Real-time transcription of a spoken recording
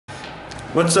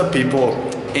What's up, people?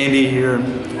 Andy here.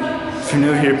 If you're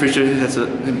new here, appreciate you hit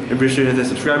the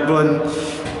subscribe button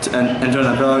and join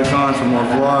the bell icon for more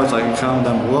vlogs. Like and comment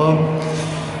down below.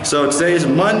 So today is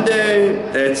Monday.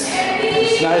 It's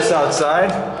nice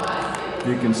outside.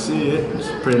 You can see it. It's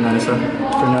pretty nice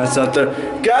out there.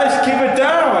 Guys, keep it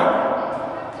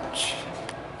down.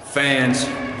 Fans,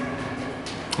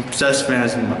 obsessed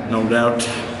fans, no doubt.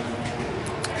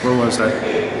 Where was I?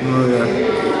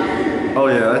 Oh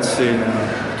yeah, let's see now.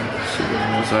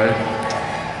 Sorry.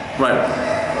 Right.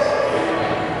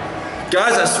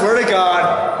 Guys, I swear to God.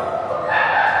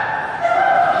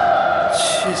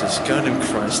 Jesus, God in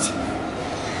Christ.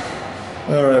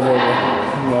 Alright,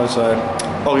 where was I?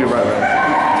 Oh, you're right.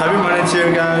 Happy Monday to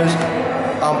you guys.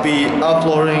 I'll be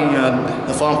uploading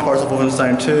the final parts of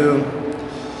Wolfenstein 2.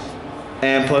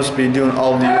 And plus be doing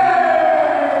all the...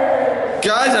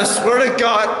 Guys, I swear to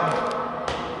God.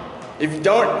 If you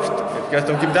guys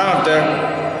don't keep down up there.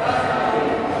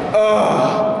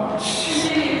 Oh,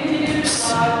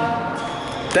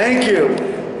 thank you.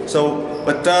 So,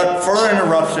 without further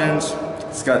interruptions,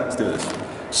 let's do this.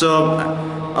 So,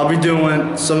 I'll be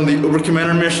doing some of the Uber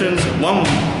Commander missions. One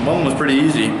was pretty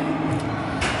easy.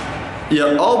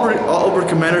 Yeah, all Uber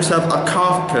Commanders have a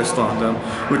conf pistol on them,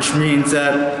 which means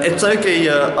that it's like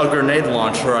a grenade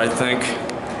launcher, I think.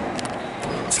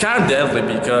 It's kind of deadly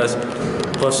because,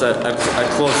 plus at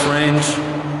close range.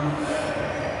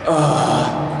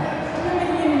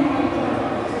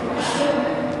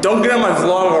 Don't get on my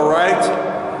vlog, alright?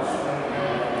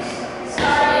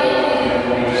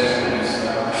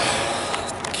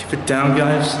 Keep it down,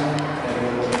 guys.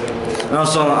 And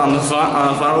also on the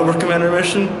final Uber Commander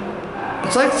mission,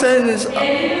 it's like saying this.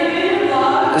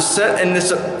 It's set in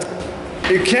this.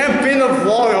 You can't be in the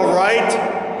vlog, alright?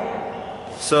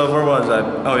 So where was I?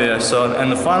 Oh yeah. So in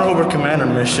the final Uber Commander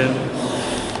mission,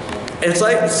 it's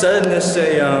like set in this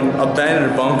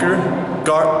abandoned bunker,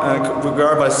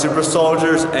 guarded by super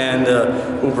soldiers and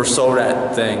Uber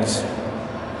Soldat things.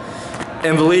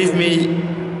 And believe me,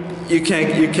 you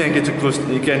can't get too close.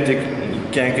 You can't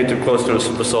get too close to a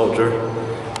super soldier.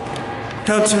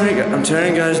 I'm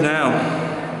telling you guys now.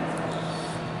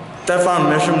 That final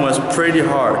mission was pretty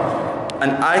hard,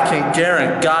 and I can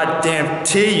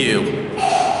guarantee you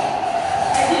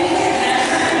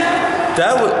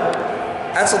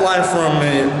that's a line from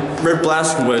Rick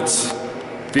Blaskowitz,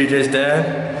 BJ's dad.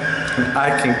 And I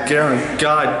can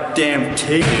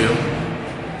guarantee you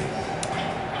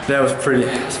that was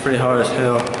pretty hard as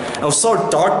hell. It was so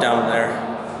dark down there.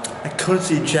 I couldn't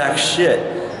see jack shit.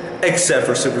 Except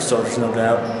for super soldiers, no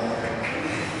doubt.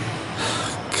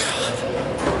 God.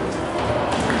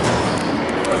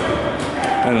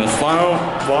 And the final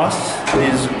boss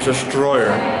is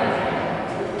Destroyer.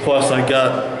 Plus I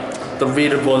got the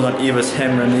readables on Eva's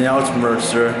Hammer and the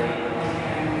Outmercer.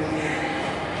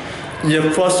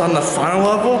 Yeah, plus on the final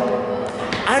level,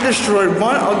 I destroyed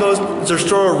one of those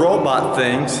Destroyer robot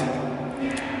things.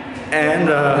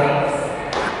 And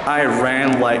I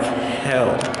ran like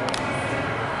hell.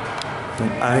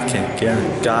 I can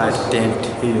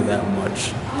guarantee you that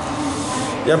much.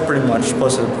 Yeah, pretty much.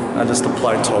 Plus, I just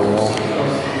applied to a wall.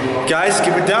 Guys,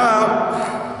 keep it down.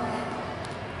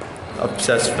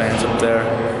 Obsessed fans up there.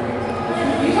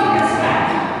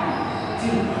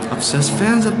 Obsessed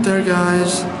fans up there,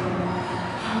 guys.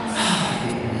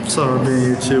 Sorry to be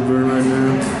a YouTuber right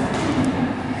now.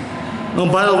 Oh,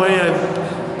 by the way,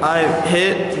 I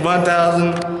hit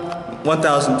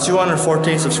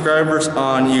 1,214 subscribers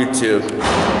on YouTube.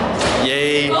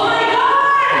 Yay. Oh my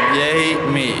God! Yay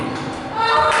me.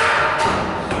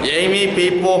 Yay me,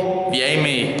 people. Yay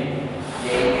me.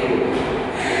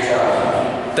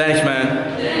 Thanks, man.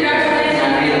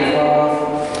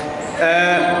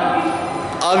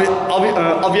 I'll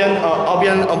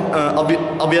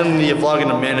be in the vlog in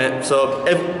a minute. So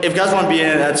if you guys want to be in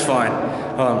it, that's fine.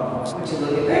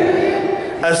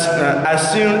 As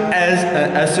soon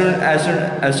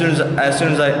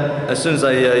as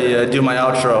I do my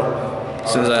outro,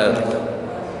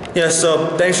 yeah. So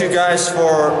thanks you guys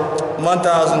for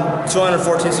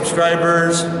 1,214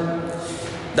 subscribers.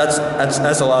 That's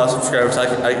a lot of subscribers. I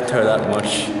can tell you that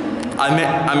much.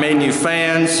 I made new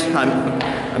fans.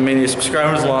 I made new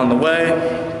subscribers along the way.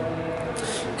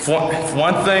 For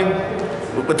one thing,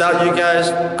 without you guys,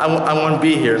 I wouldn't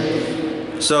be here.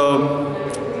 So.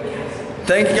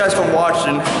 Thank you guys for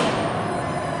watching.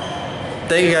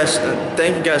 Thank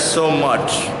you guys so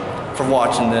much for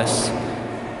watching this.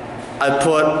 I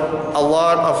put a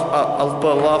lot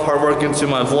of hard work into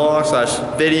my vlogs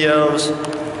 / videos.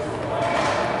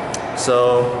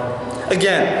 So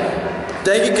again,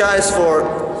 thank you guys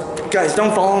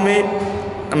don't follow me.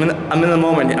 I'm in the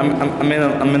moment.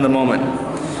 I'm in the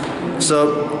moment.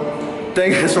 So,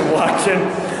 thank you guys for watching.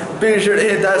 Be sure to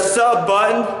hit that sub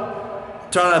button.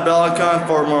 Turn on that bell icon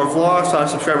for more vlogs,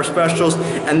 subscriber specials,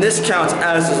 and this counts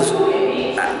as a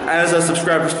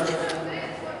subscriber.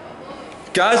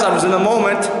 Guys, I was in the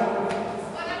moment.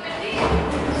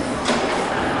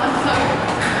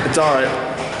 It's alright.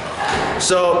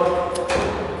 So,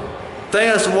 thank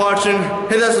you guys for watching.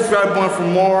 Hit that subscribe button for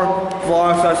more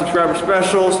vlogs, subscriber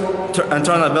specials, and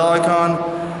turn on that bell icon.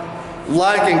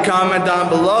 Like and comment down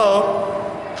below.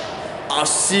 I'll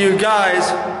see you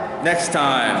guys next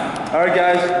time. Alright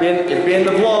guys, be in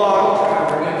the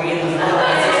vlog. We're going to be in the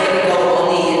vlog. It's going to go on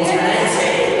the internet.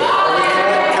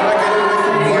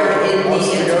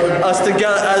 Us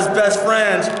together as best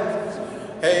friends.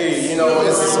 Hey, you know,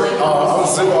 it's I'm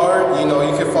Zoo Art. You know,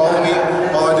 you can follow me.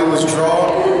 All I do is draw.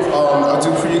 I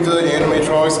do pretty good anime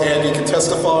drawings, and you can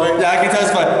testify. Yeah, I can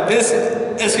testify.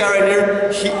 This guy right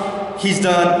here, he's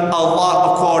done a lot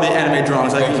of quality anime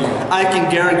drawings. I can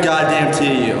guarantee goddamn to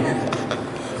you.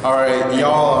 All right,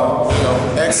 y'all, you know,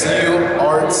 XU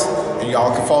Arts, and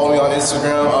y'all can follow me on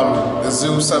Instagram. I'm the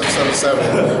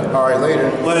Zoo777. All right, later.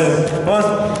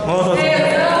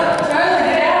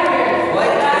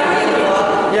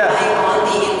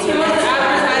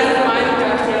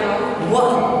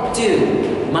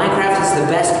 Dude, Minecraft is the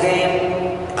best game.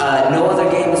 No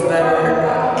other game is better.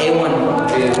 A1,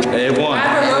 dude. A1. I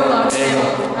have a Roblox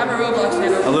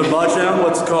channel. A little Roblox channel?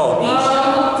 What's it called? The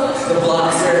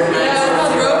Blockster. Yeah, it's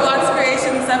called Roblox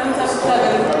Creation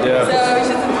 777. Yeah. So you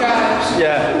should subscribe.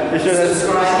 Yeah, you should.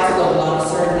 Subscribe to the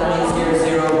Blockster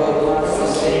 900 Roblox.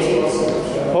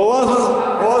 Who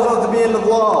wants to be in the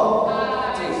vlog?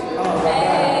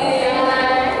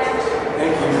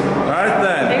 Alright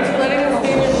then. Thanks for letting us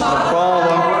be in your vlog.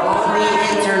 Problem. On the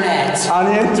internet. On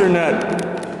the internet.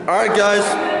 Alright guys.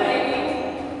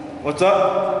 What's up?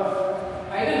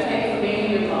 Are you going to pay for being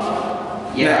in your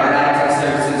vlog? Yeah, our ad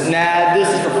services. Nah, this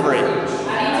is for free. I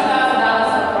need $2,000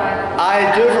 upfront. I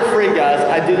do it for free, guys.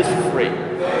 I do this for free.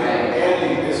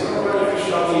 Andy, is it alright if you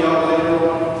shout me out later?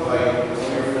 Like,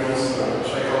 some of your friends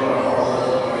check out my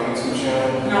YouTube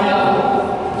channel?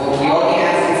 Well, we only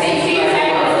have to take you guys.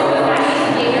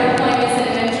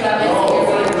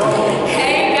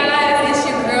 Hey guys, it's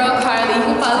your girl Carly. You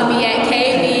can follow me at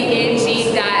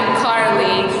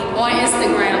kvng.carly on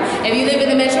Instagram. If you live in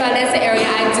the Metro Atlanta area, I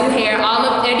do hair.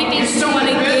 Everything you want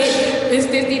to get is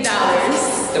 $50.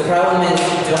 The problem is,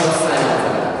 don't sign up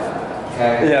for that.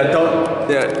 Okay? Yeah, don't.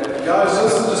 Yeah. Guys,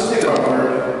 just take my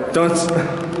word. Don't.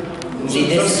 See,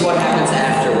 this is what happens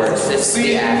afterwards. This is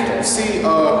the after.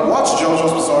 Watch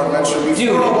JoJo's Bizarre Adventure. Dude,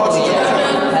 Before I watch hell JoJo.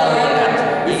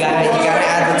 yeah. You gotta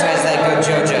advertise that good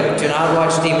JoJo. Do not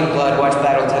watch Demon Blood, watch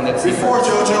Battle Tendency. Before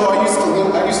JoJo, I used to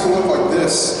look like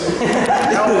this.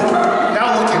 now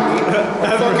look at me.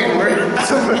 I'm fucking weird.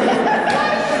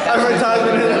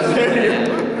 Advertisement in the video.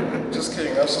 Just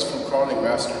kidding. That's just from chronic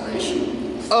masturbation.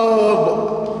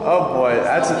 Oh boy,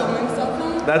 that's in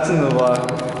the vlog.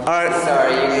 All right.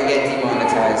 Sorry, you're gonna get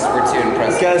demonetized. We're too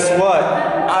impressive. Guess what?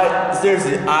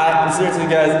 Seriously,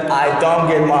 guys, I don't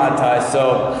get monetized,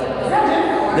 so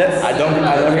yeah, I don't.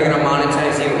 We're gonna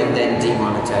monetize you and then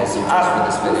demonetize you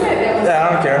just for this video. Yeah, I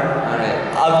don't care. Alright.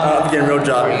 I'm getting a real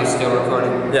job. Are you still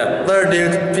recording? Yeah. Later,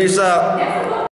 dude. Peace out.